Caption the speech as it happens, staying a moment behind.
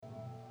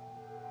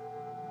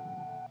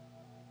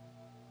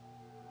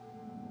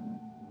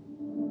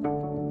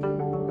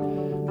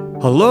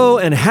Hello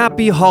and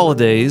happy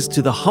holidays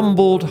to the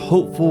humbled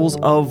hopefuls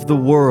of the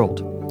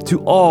world, to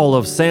all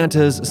of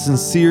Santa's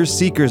sincere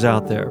seekers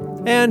out there,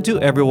 and to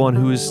everyone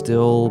who is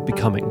still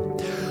becoming.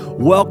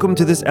 Welcome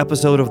to this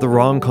episode of the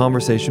Wrong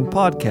Conversation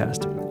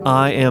podcast.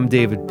 I am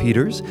David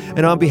Peters,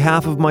 and on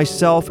behalf of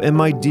myself and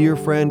my dear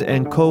friend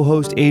and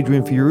co-host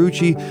Adrian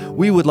Fiorucci,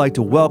 we would like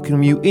to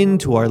welcome you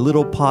into our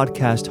little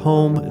podcast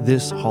home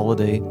this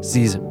holiday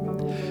season.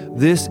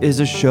 This is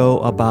a show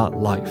about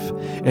life,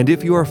 and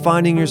if you are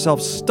finding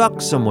yourself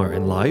stuck somewhere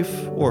in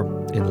life, or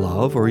in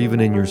love, or even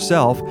in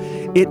yourself,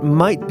 it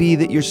might be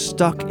that you're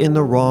stuck in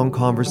the wrong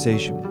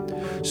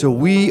conversation. So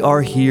we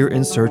are here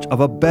in search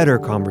of a better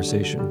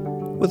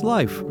conversation with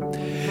life.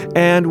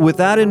 And with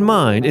that in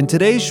mind, in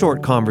today's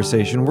short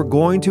conversation, we're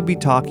going to be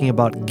talking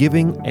about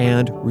giving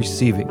and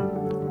receiving.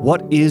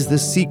 What is the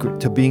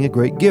secret to being a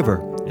great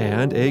giver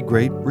and a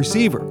great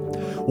receiver?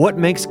 What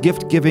makes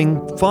gift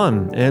giving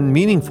fun and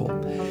meaningful?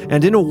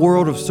 And in a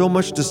world of so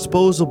much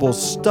disposable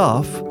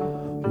stuff,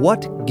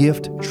 what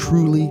gift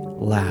truly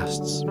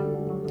lasts?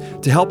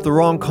 To help the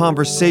Wrong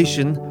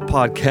Conversation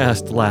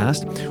podcast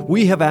last,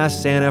 we have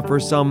asked Santa for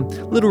some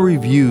little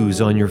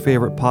reviews on your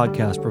favorite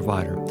podcast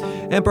provider,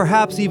 and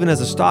perhaps even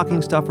as a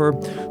stocking stuffer,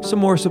 some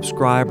more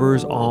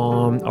subscribers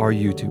on our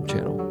YouTube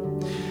channel.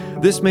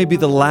 This may be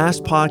the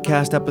last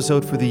podcast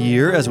episode for the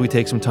year as we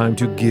take some time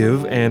to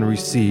give and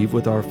receive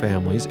with our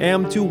families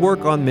and to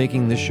work on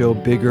making the show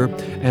bigger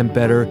and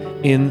better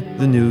in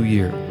the new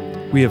year.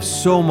 We have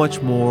so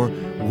much more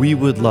we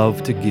would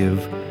love to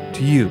give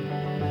to you.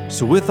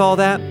 So with all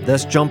that,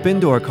 let's jump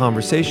into our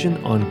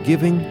conversation on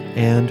giving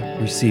and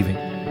receiving.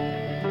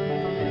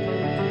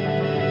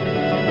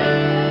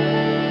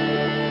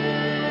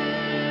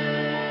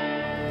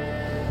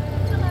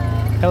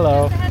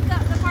 Hello. Just a heads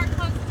up, the park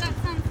closes at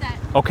sunset.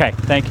 Okay,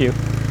 thank you.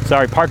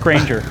 Sorry, park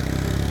ranger.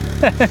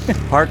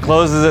 Park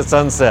closes at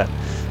sunset.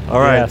 All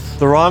right, Yes.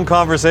 The Wrong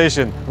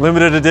Conversation,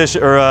 limited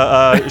edition, or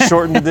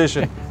shortened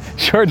edition.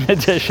 Shortened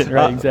edition,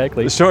 right,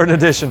 exactly. Shortened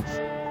edition.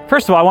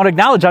 First of all, I want to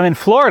acknowledge I'm in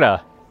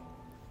Florida.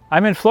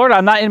 I'm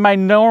not in my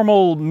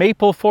normal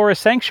maple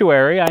forest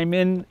sanctuary. I'm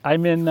in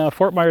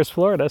Fort Myers,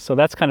 Florida, so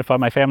that's kind of fun.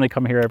 My family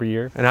come here every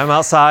year. And I'm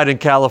outside in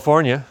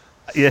California.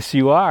 Yes,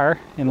 you are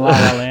in La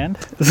La Land.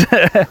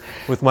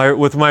 with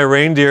my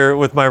reindeer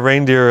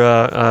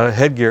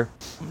headgear.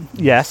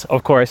 Yes,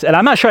 of course. And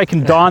I'm not sure I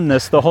can don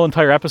this the whole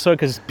entire episode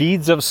because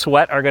beads of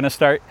sweat are going to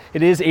start.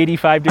 It is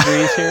 85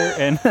 degrees here,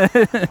 and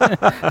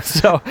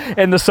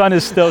and the sun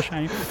is still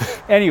shining.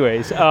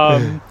 Anyways,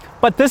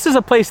 but this is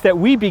a place that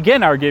we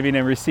begin our giving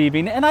and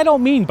receiving, and I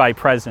don't mean by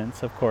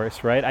presents, of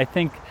course, right? I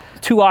think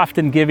too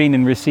often giving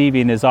and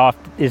receiving is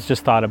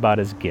just thought about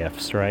as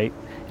gifts, right?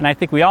 And I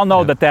think we all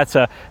know that that's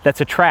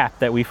a trap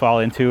that we fall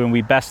into, and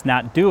we best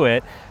not do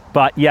it,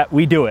 but yet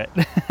we do it,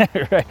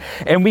 right?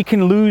 And we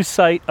can lose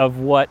sight of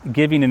what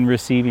giving and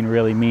receiving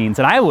really means.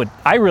 And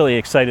I'm really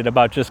excited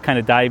about just kind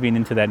of diving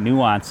into that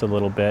nuance a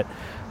little bit.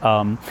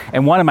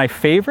 And one of my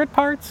favorite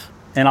parts,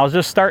 and I'll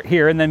just start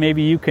here, and then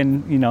maybe you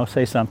can,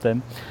 say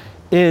something,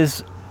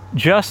 is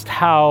just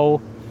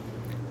how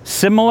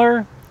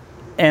similar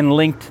and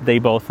linked they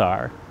both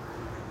are.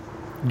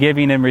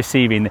 Giving and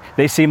receiving.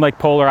 They seem like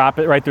polar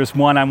opposite, right? There's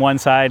one on one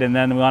side and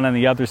then one on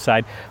the other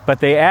side, but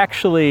they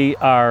actually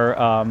are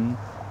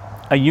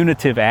a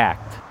unitive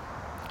act.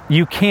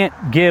 You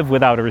can't give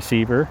without a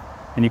receiver,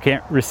 and you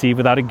can't receive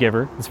without a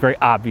giver. It's very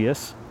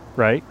obvious,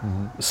 right?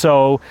 Mm-hmm.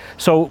 So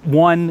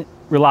one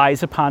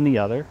relies upon the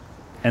other,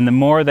 and the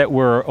more that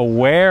we're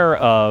aware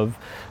of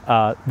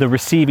the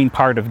receiving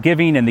part of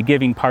giving and the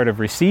giving part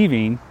of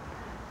receiving,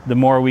 the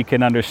more we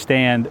can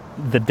understand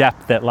the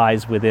depth that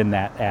lies within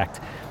that act.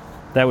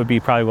 That would be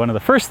probably one of the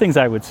first things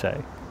I would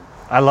say.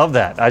 I love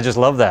that. I just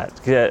love that.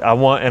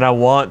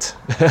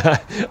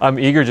 I'm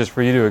eager just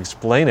for you to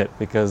explain it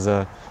because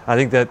I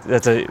think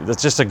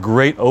that's just a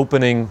great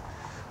opening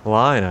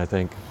line, I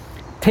think.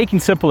 Taking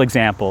simple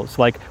examples,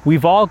 like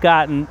we've all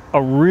gotten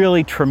a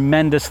really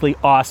tremendously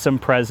awesome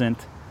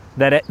present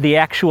that the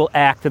actual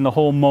act and the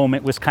whole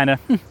moment was kind of,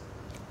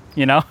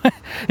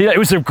 it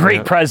was a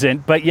great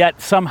present, but yet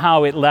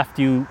somehow it left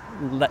you,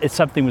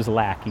 something was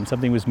lacking,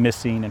 something was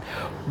missing. And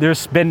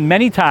there's been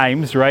many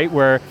times, right,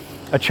 where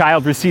a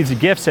child receives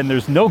gifts and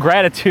there's no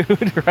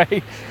gratitude,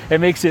 right? It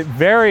makes it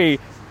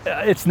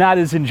it's not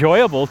as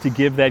enjoyable to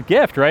give that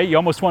gift, right? You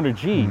almost wonder,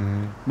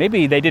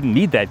 maybe they didn't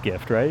need that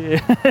gift,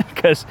 right?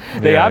 Because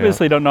they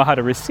obviously don't know how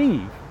to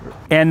receive.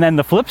 And then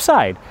the flip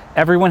side,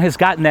 everyone has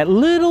gotten that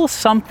little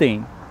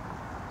something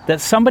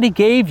that somebody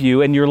gave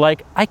you and you're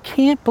like, I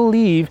can't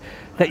believe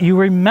that you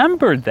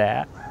remembered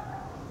that.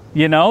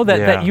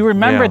 That you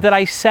remembered that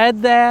I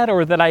said that,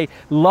 or that I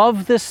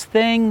love this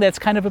thing that's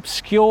kind of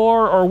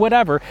obscure or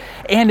whatever.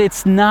 And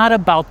it's not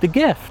about the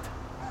gift,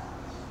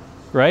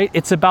 right?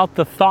 It's about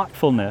the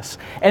thoughtfulness.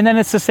 And then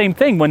it's the same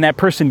thing when that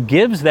person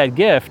gives that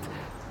gift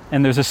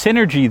and there's a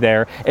synergy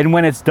there. And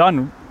when it's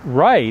done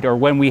right, or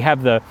when we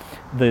have the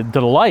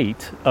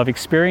delight of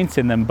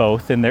experiencing them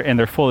both in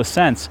their fullest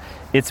sense,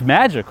 it's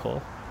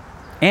magical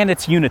and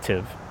it's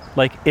unitive.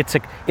 Like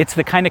it's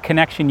the kind of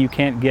connection you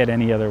can't get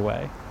any other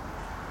way.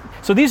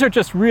 So these are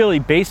just really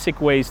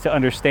basic ways to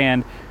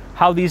understand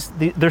how they're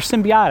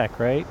symbiotic,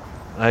 right?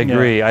 I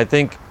agree. I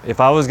think if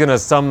I was going to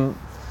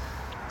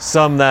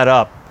sum that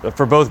up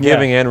for both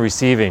giving and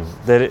receiving,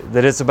 that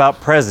it's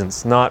about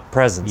presence, not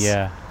presence.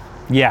 Yeah.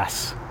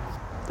 Yes.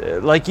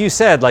 Like you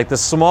said, like the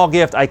small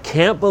gift, I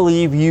can't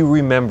believe you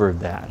remembered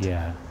that.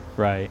 Yeah.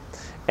 Right.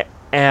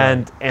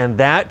 And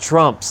that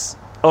trumps,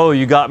 oh,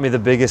 you got me the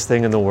biggest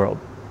thing in the world.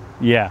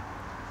 Yeah.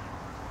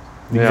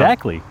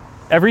 Exactly.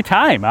 Every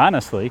time,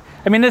 honestly.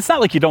 I mean, it's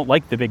not like you don't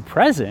like the big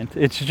present.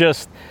 It's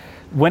just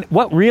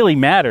what really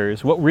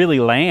matters, what really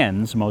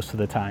lands most of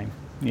the time,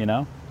 you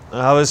know?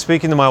 I was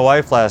speaking to my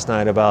wife last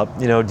night about,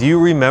 do you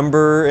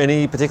remember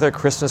any particular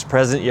Christmas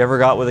present you ever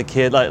got with a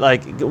kid?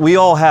 Like we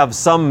all have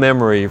some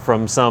memory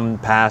from some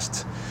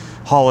past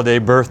holiday,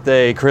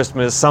 birthday,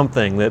 Christmas,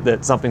 something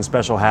that something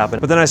special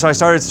happened. But then so I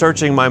started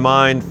searching my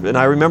mind, and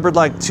I remembered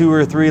like 2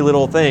 or 3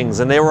 little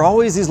things, and they were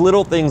always these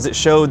little things that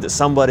showed that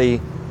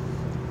somebody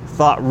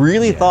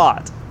really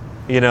thought,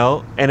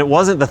 and it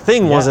wasn't, the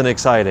thing wasn't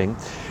exciting.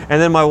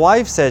 And then my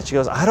wife said, she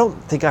goes, I don't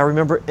think I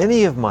remember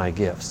any of my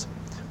gifts.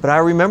 But I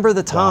remember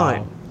the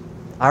time. Wow.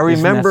 I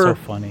remember Isn't that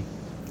so funny?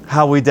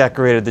 How we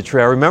decorated the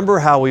tree. I remember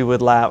how we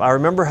would laugh. I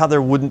remember how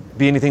there wouldn't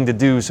be anything to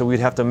do, so we'd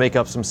have to make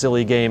up some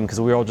silly game because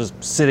we were all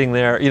just sitting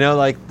there.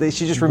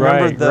 She just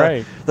remembered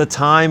the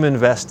time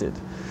invested.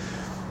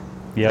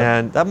 Yeah.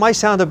 And that might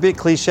sound a bit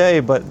cliche,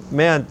 but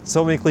man,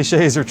 so many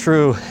cliches are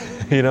true.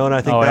 And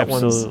I think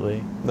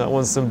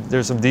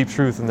there's some deep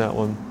truth in that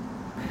one.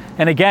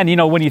 And again,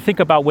 when you think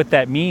about what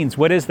that means,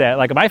 what is that?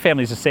 Like my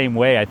family's the same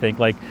way, I think.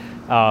 Like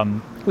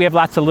we have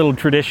lots of little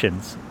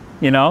traditions,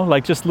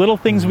 like just little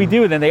things we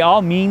do, and then they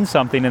all mean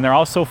something, and they're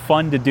all so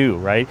fun to do,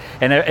 right?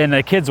 And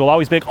the kids will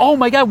always be like, oh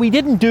my God, we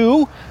didn't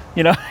do,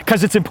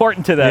 because it's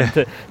important to them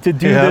to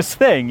do this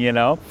thing,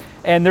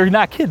 and they're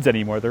not kids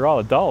anymore, they're all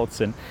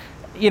adults. And,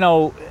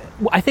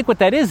 I think what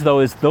that is, though,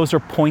 is those are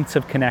points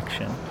of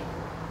connection.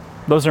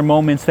 Those are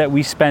moments that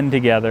we spend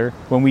together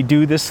when we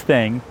do this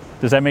thing.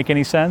 Does that make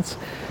any sense?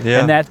 Yeah.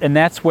 And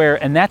that's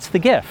the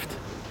gift,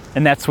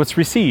 and that's what's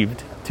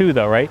received too,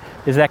 though, right?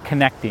 Is that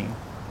connecting?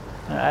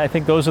 I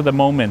think those are the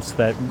moments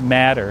that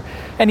matter.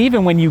 And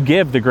even when you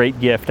give the great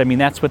gift, I mean,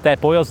 that's what that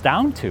boils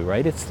down to,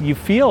 right? You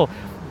feel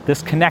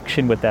this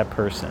connection with that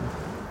person.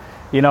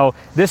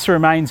 This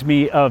reminds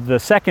me of the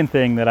second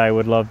thing that I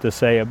would love to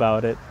say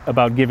about it,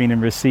 about giving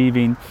and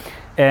receiving,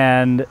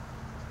 and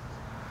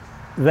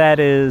that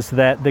is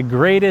that the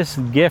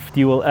greatest gift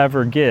you will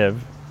ever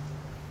give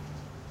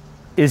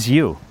is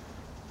you.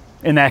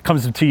 And that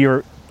comes to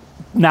your,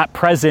 not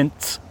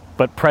presence,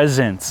 but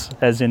presence,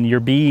 as in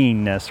your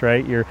beingness,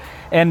 right?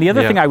 And the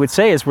other thing I would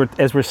say as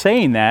we're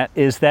saying that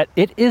is that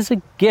it is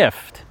a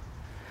gift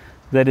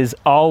that is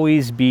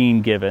always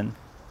being given.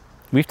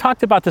 We've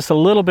talked about this a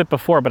little bit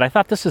before, but I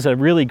thought this is a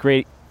really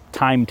great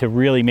time to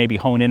really maybe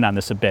hone in on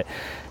this a bit.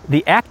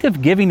 The act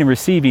of giving and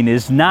receiving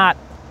is not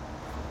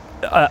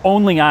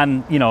only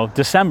on, in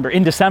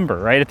December,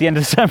 right? At the end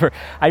of December.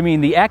 I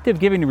mean, the act of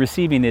giving and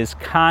receiving is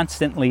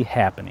constantly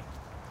happening.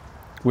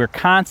 We're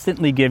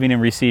constantly giving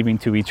and receiving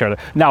to each other.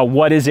 Now,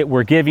 what is it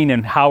we're giving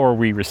and how are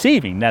we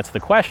receiving? That's the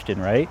question,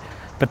 right?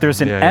 But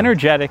there's an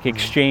energetic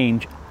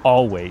exchange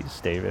always,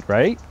 David,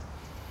 right?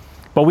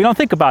 But we don't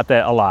think about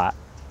that a lot.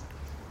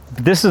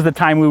 This is the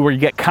time we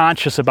get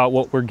conscious about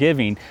what we're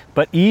giving.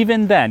 But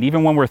even then,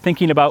 even when we're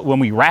thinking about when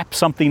we wrap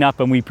something up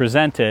and we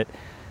present it,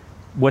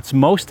 what's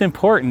most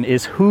important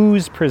is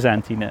who's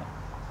presenting it.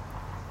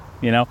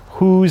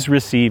 Who's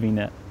receiving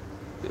it.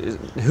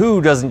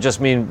 Who doesn't just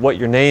mean what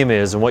your name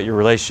is and what your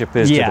relationship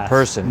is to the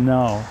person.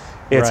 No.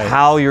 It's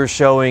how you're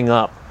showing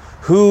up.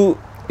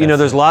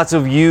 There's lots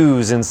of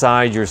yous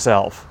inside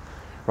yourself,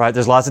 right?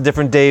 There's lots of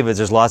different Davids,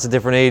 there's lots of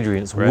different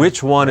Adrians. Right.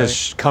 Which one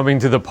is coming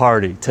to the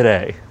party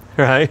today,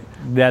 right?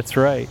 That's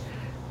right.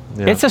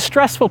 Yeah. It's a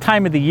stressful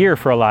time of the year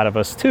for a lot of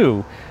us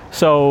too.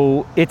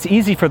 So it's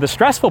easy for the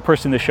stressful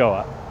person to show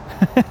up.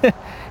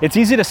 It's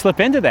easy to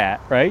slip into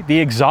that, right? The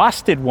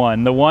exhausted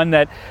one, the one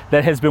that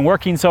has been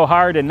working so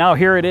hard and now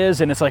here it is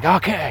and it's like,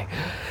 okay,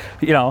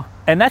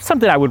 and that's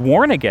something I would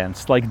warn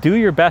against. Like, do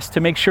your best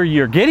to make sure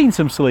you're getting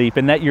some sleep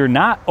and that you're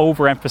not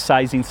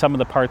overemphasizing some of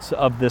the parts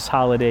of this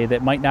holiday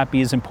that might not be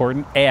as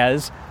important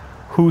as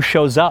who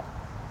shows up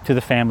to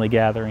the family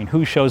gathering,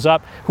 who shows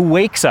up, who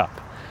wakes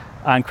up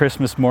on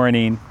Christmas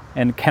morning,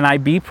 and can I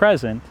be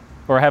present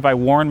or have I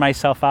worn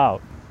myself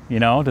out?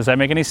 Does that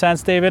make any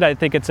sense, David? I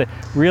think it's a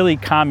really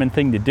common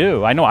thing to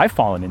do. I know I've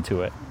fallen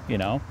into it,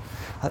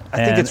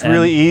 I think it's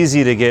really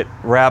easy to get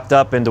wrapped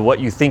up into what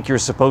you think you're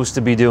supposed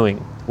to be doing,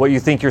 what you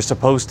think you're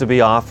supposed to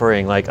be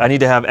offering. Like, I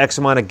need to have X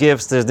amount of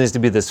gifts, there needs to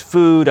be this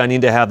food, I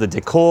need to have the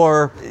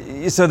decor.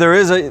 So there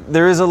is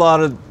a lot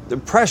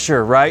of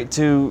pressure, right,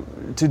 to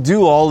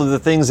do all of the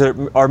things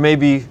that are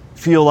maybe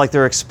feel like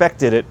they're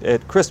expected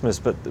at Christmas,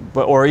 but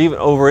or even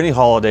over any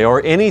holiday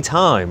or any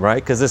time, right?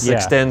 Because this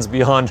extends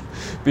beyond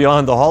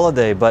the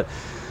holiday. But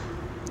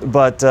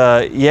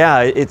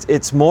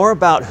it's more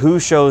about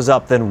who shows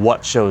up than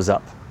what shows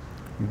up.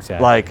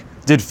 Exactly. Like,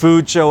 did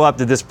food show up?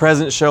 Did this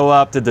present show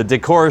up? Did the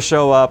decor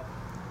show up?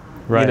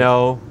 Right. You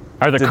know,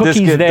 Are the did this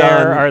cookies get there?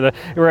 done? Are the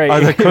right? Are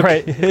the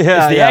right. Yeah,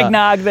 Is the yeah.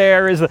 eggnog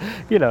there? Is the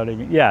you know what I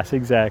mean? Yes,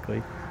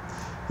 exactly.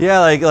 Yeah,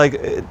 like,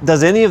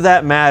 does any of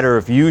that matter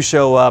if you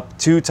show up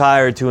too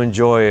tired to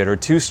enjoy it or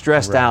too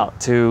stressed out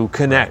to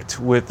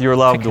connect with your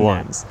loved connect.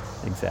 ones?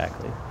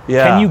 Exactly.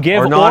 Yeah. Can you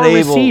give or or not able?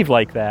 receive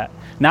like that?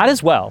 Not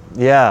as well,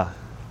 Yeah,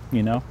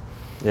 you know.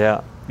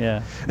 yeah.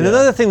 Yeah. And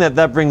another thing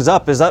that brings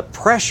up is that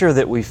pressure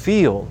that we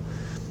feel.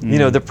 You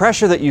know, the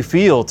pressure that you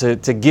feel to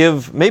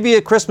give. Maybe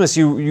at Christmas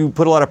you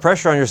put a lot of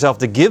pressure on yourself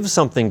to give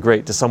something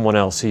great to someone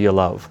else who you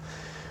love.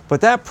 But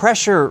that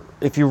pressure,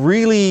 if you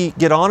really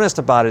get honest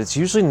about it, it's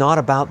usually not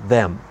about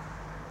them.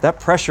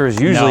 That pressure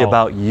is usually No.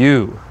 about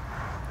you.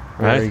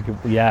 Right? Very good.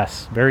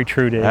 Yes, very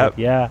true, Dave. That-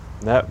 Yeah.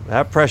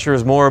 That pressure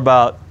is more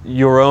about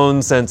your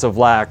own sense of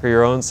lack or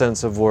your own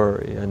sense of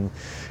worry.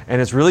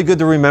 And it's really good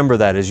to remember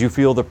that as you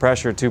feel the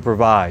pressure to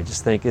provide.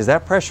 Just think, is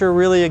that pressure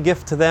really a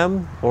gift to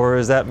them? Or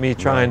is that me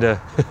trying to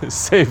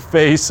save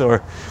face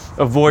or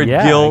avoid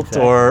Yeah, guilt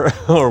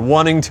exactly. or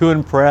wanting to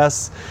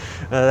impress?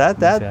 That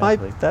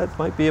Exactly.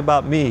 might be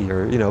about me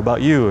or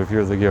about you if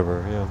you're the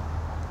giver. Yeah.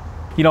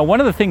 You know, one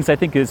of the things I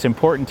think is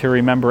important to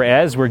remember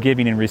as we're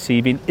giving and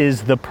receiving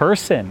is the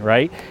person,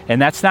 right? And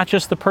that's not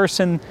just the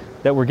person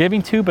that we're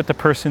giving to, but the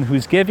person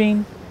who's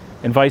giving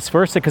and vice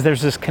versa, because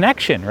there's this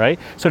connection, right?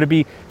 So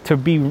to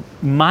be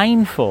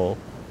mindful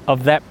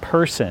of that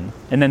person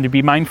and then to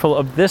be mindful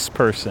of this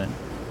person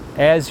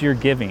as you're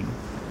giving,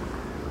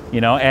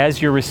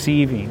 as you're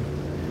receiving,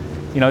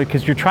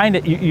 because you're trying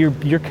to,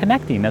 you're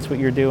connecting. That's what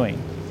you're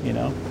doing,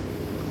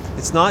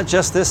 It's not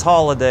just this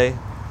holiday.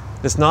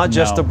 It's not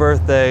just No. a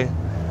birthday.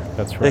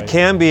 That's right. It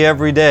can be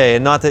every day,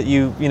 and not that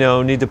you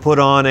need to put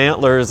on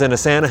antlers and a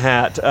Santa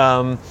hat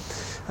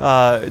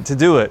to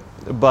do it,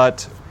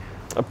 but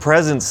a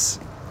presence,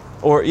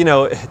 or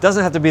it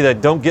doesn't have to be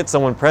that don't get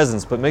someone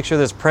presents, but make sure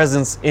there's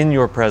presence in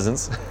your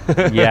presence.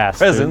 Yes,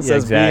 presence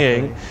as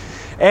exactly. being,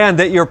 and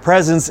that your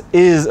presence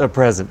is a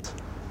present.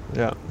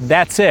 Yeah.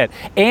 That's it.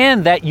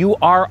 And that you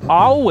are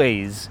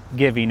always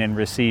giving and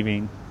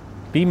receiving.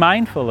 Be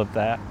mindful of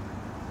that.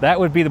 That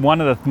would be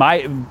one of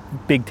my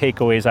big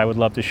takeaways I would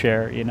love to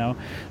share,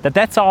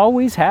 that's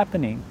always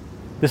happening.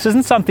 This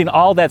isn't something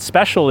all that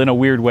special in a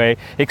weird way,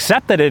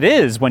 except that it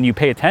is when you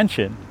pay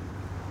attention.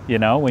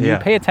 When you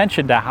pay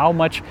attention to how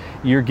much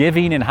you're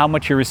giving and how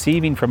much you're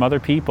receiving from other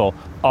people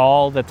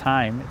all the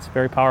time. It's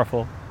very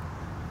powerful.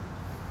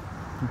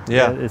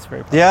 Yeah. It's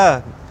very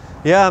powerful.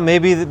 Yeah.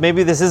 Maybe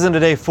this isn't a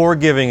day for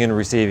giving and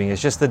receiving.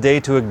 It's just the day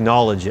to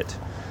acknowledge it.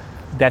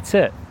 That's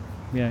it.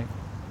 Yeah.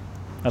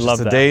 I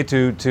love It's that. a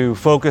day to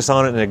focus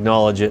on it and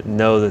acknowledge it and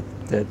know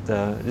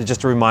that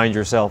just to remind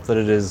yourself that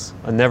it is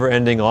a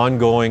never-ending,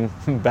 ongoing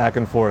back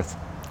and forth.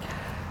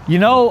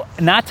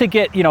 Not to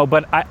get,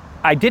 but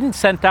I didn't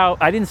send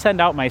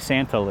out my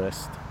Santa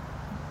list.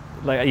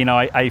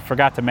 I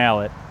forgot to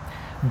mail it.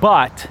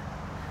 But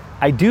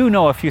I do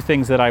know a few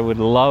things that I would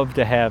love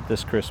to have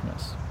this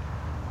Christmas.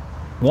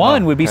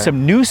 One would be okay.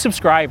 some new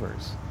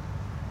subscribers.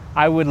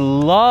 I would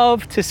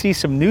love to see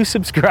some new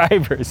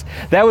subscribers.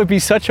 That would be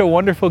such a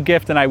wonderful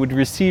gift, and I would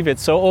receive it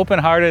so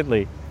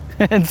open-heartedly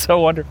and so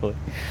wonderfully.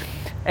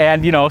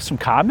 And some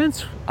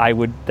comments. I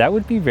would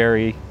love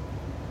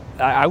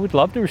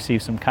to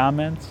receive some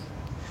comments.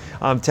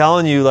 I'm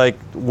telling you,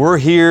 we're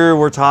here,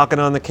 we're talking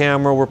on the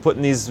camera, we're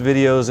putting these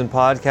videos and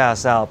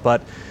podcasts out,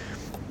 but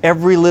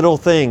every little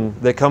thing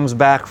that comes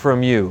back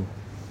from you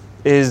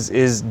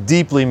is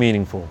deeply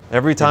meaningful.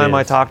 Every time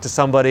I is. talk to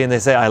somebody and they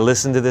say, I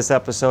listened to this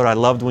episode, I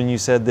loved when you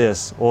said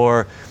this,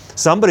 or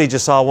somebody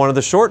just saw one of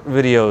the short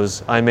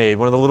videos I made,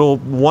 one of the little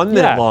 1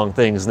 minute long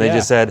things, and they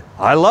just said,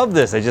 I love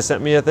this. They just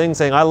sent me a thing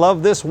saying, I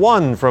love this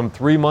one from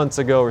 3 months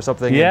ago or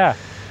something. Yeah.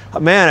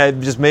 And, man,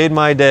 it just made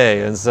my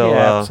day. And so,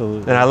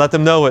 absolutely. and I let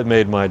them know it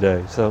made my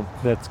day. So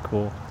That's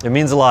cool. it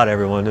means a lot,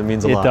 everyone. It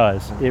means a lot. It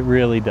does. It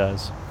really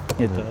does.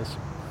 It does.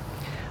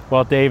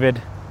 Well,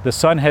 David, the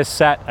sun has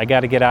set. I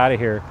got to get out of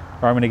here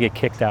or I'm going to get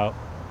kicked out.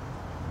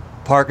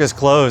 Park is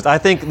closed. I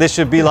think this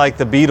should be like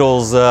the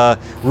Beatles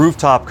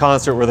rooftop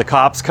concert where the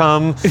cops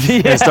come and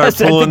start Yes, I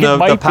pulling think it the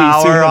might be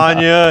power soon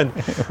on you and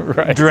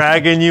Right.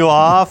 dragging you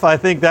off. I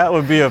think that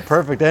would be a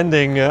perfect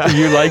ending.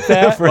 You like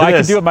that? for Well, I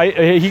can this. do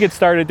it. He could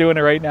start doing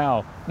it right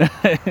now.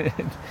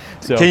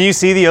 So Can you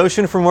see the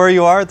ocean from where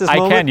you are at this I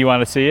moment? can. You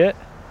want to see it?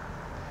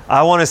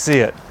 I want to see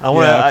it. I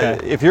want to. Yeah,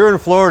 okay. If you're in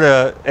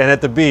Florida and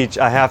at the beach,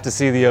 I have to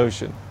see the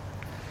ocean.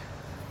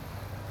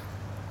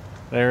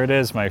 There it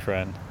is, my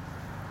friend.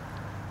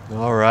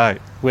 All right.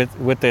 With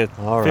the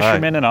All right.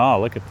 fishermen and all.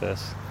 Look at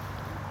this.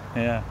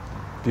 Yeah.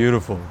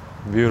 Beautiful.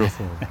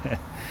 Beautiful.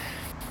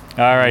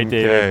 All right,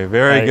 David. Okay.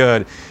 Very Right.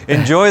 good.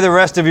 Enjoy the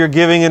rest of your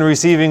giving and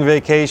receiving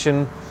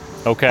vacation.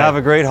 Okay. Have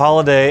a great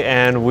holiday,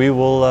 and we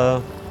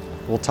will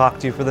we'll talk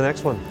to you for the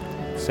next one.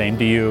 Same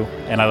to you,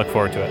 and I look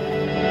forward to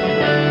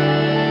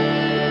it.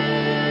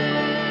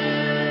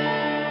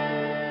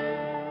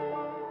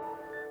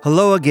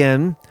 Hello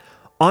again.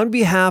 On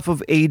behalf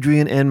of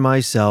Adrian and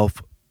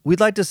myself, we'd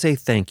like to say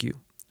thank you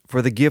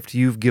for the gift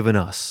you've given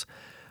us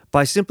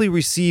by simply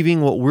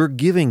receiving what we're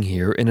giving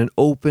here in an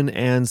open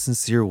and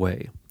sincere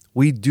way.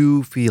 We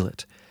do feel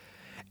it.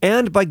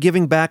 And by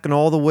giving back in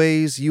all the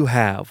ways you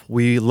have.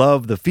 We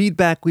love the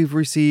feedback we've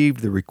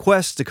received, the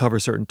requests to cover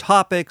certain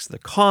topics, the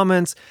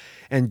comments,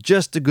 and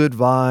just the good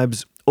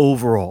vibes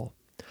overall.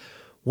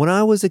 When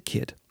I was a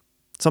kid,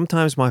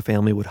 sometimes my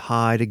family would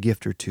hide a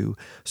gift or two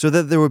so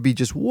that there would be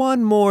just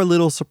one more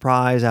little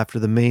surprise after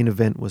the main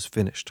event was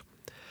finished.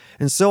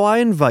 And so I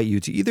invite you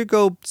to either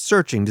go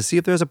searching to see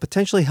if there's a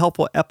potentially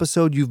helpful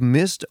episode you've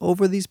missed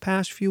over these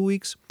past few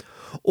weeks,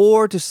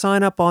 or to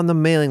sign up on the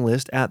mailing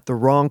list at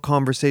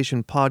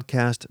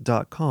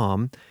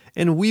thewrongconversationpodcast.com,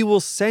 and we will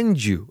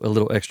send you a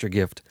little extra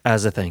gift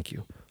as a thank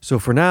you. So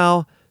for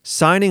now,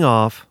 signing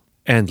off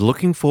and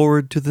looking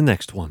forward to the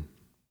next one.